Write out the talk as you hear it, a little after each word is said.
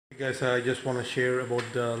Guys, I just want to share about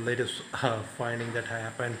the latest finding that I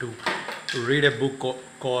happened to read a book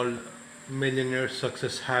called Millionaire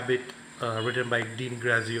Success Habit, written by Dean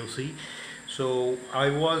Graziosi. So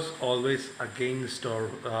I was always against,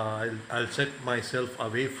 or I'll set myself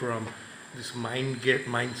away from this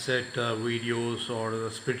mindset videos or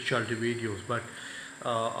the spirituality videos. But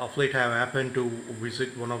of late, I have happened to visit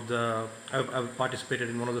I've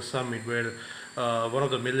participated in one of the summit where one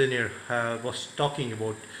of the millionaire was talking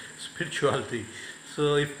about spirituality.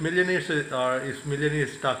 So if millionaires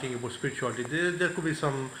talking about spirituality, there could be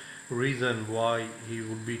some reason why he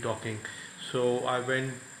would be talking. So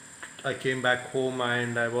I came back home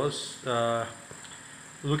and I was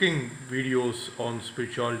looking videos on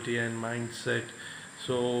spirituality and mindset.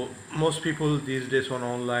 So most people these days on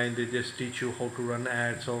online, they just teach you how to run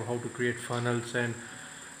ads or how to create funnels and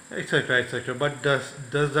etc etc. But does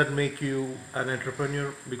that make you an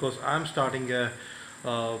entrepreneur? Because I'm starting a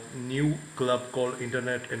new club called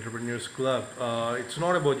Internet Entrepreneurs Club. It's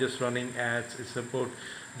not about just running ads, it's about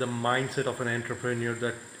the mindset of an entrepreneur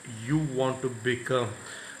that you want to become.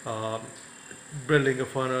 uh, Building a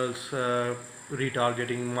funnels,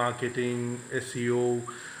 retargeting, marketing, SEO,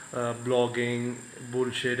 blogging,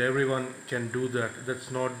 bullshit. Everyone can do that. That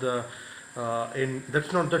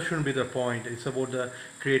shouldn't be the point. It's about the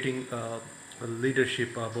creating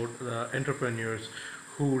leadership, about entrepreneurs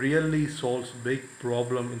who really solves big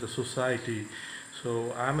problem in the society.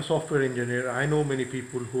 So I'm a software engineer. I know many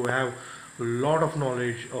people who have a lot of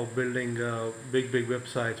knowledge of building big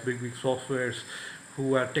websites, big softwares,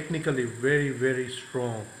 who are technically very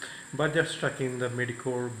strong, but they're stuck in the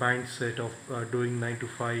mediocre mindset of doing 9 to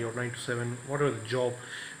 5 or 9 to 7, whatever the job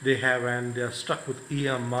they have, and they're stuck with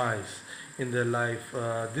EMIs in their life.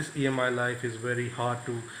 This EMI life is very hard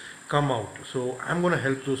to come out. So I'm going to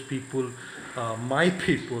help those people, my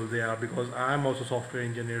people they are, because I'm also software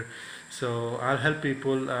engineer. So I'll help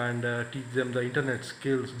people and teach them the internet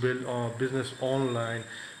skills, build business online,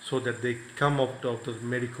 so that they come out of the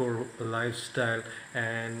mediocre lifestyle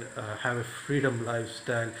and have a freedom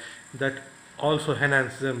lifestyle that also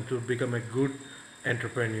enhance them to become a good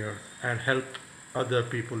entrepreneur and help other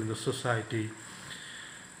people in the society.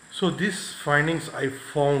 So these findings I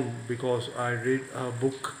found because I read a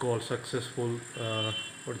book called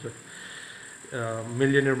what is it?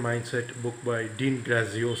 Millionaire Mindset book by Dean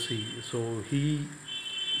Graziosi. So he,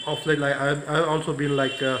 of late, like I've also been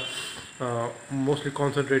like mostly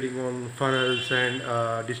concentrating on funnels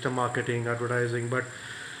and digital marketing, advertising. But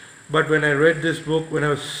when I read this book, when I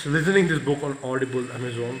was listening this book on Audible,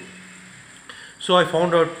 Amazon, so I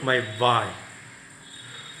found out my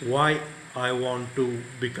why I want to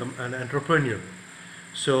become an entrepreneur.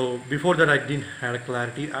 So before that, I didn't have a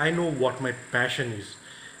clarity. I know what my passion is.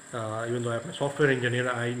 Even though I'm a software engineer,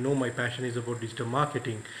 I know my passion is about digital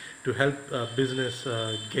marketing to help business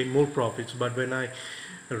gain more profits. But when I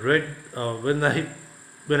read, when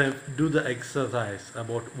I do the exercise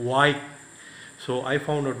about why, so I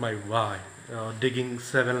found out my why, digging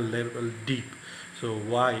 7 level deep. So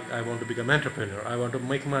why I want to become entrepreneur? I want to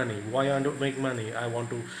make money. Why I want to make money? I want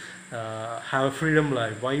to have a freedom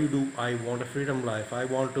life. Why do I want a freedom life? I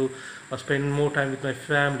want to spend more time with my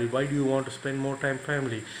family. Why do you want to spend more time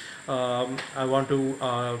family? I want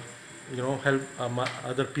to help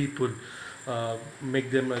other people,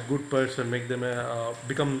 make them a good person, make them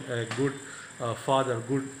become a good father,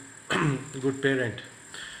 good good parent.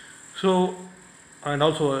 So, and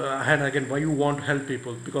also, and again, why you want to help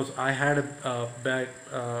people? Because I had a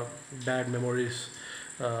bad memories,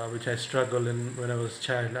 which I struggled in when I was a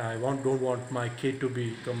child. Don't want my kid to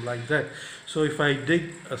become like that. So if I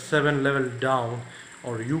dig a 7 level down,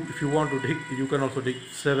 or if you want to dig, you can also dig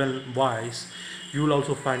 7 whys. You will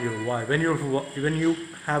also find your why. When you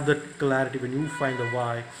have that clarity, when you find the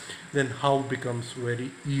why, then how becomes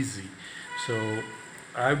very easy. So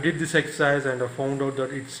I did this exercise and I found out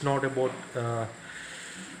that it's not about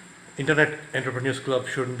Internet Entrepreneurs Club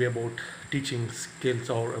shouldn't be about teaching skills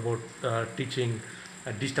or about teaching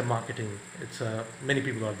digital marketing. It's many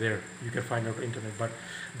people are there. You can find out on the internet, but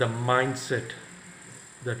the mindset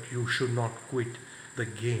that you should not quit the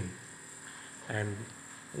game and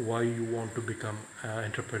why you want to become an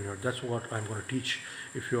entrepreneur. That's what I'm going to teach.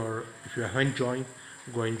 If you haven't joined,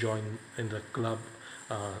 go and join in the club.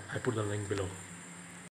 I put the link below.